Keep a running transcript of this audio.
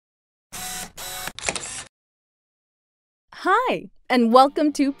Hi, and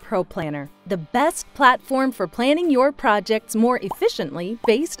welcome to ProPlanner, the best platform for planning your projects more efficiently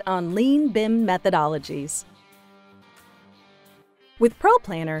based on Lean BIM methodologies. With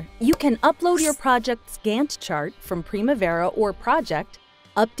ProPlanner, you can upload your project's Gantt chart from Primavera or Project,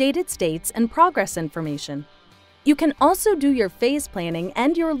 updated states and progress information. You can also do your phase planning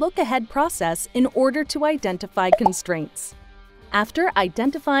and your look-ahead process in order to identify constraints. After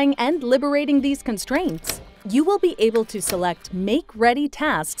identifying and liberating these constraints, you will be able to select make-ready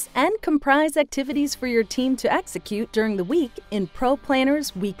tasks and comprise activities for your team to execute during the week in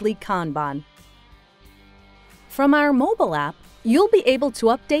ProPlanner's weekly Kanban. From our mobile app, you'll be able to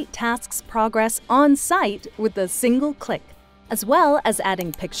update tasks' progress on-site with a single click, as well as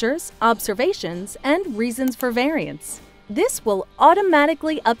adding pictures, observations, and reasons for variance. This will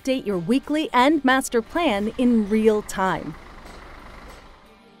automatically update your weekly and master plan in real time.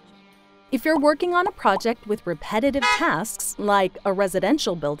 If you're working on a project with repetitive tasks, like a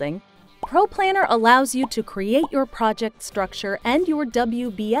residential building, ProPlanner allows you to create your project structure and your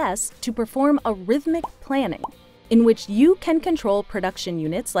WBS to perform a rhythmic planning, in which you can control production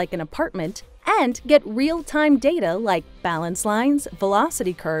units like an apartment and get real-time data like balance lines,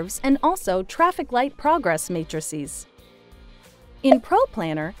 velocity curves, and also traffic light progress matrices. In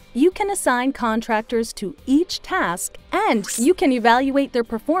ProPlanner, you can assign contractors to each task and you can evaluate their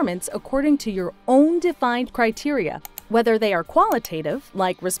performance according to your own defined criteria, whether they are qualitative,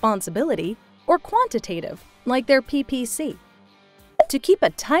 like responsibility, or quantitative, like their PPC. To keep a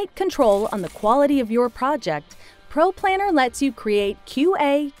tight control on the quality of your project, ProPlanner lets you create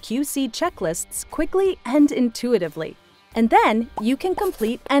QA/QC checklists quickly and intuitively, and then you can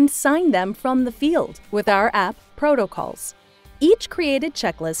complete and sign them from the field with our app Protocols. Each created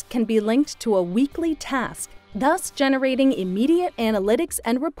checklist can be linked to a weekly task, thus generating immediate analytics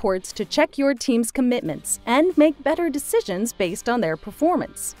and reports to check your team's commitments and make better decisions based on their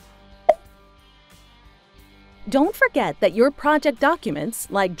performance. Don't forget that your project documents,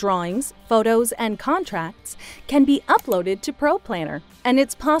 like drawings, photos, and contracts, can be uploaded to ProPlanner, and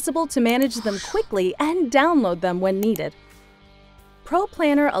it's possible to manage them quickly and download them when needed.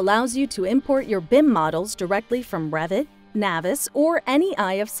 ProPlanner allows you to import your BIM models directly from Revit, Navis, or any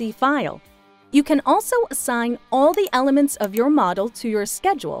IFC file. You can also assign all the elements of your model to your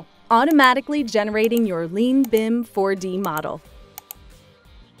schedule, automatically generating your Lean BIM 4D model.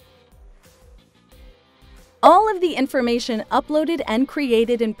 All of the information uploaded and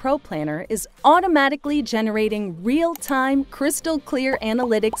created in ProPlanner is automatically generating real-time, crystal-clear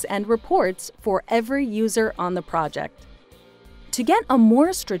analytics and reports for every user on the project. To get a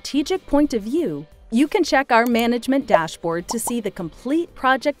more strategic point of view, you can check our management dashboard to see the complete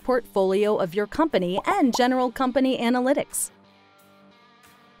project portfolio of your company and general company analytics.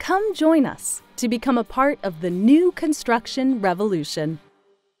 Come join us to become a part of the new construction revolution.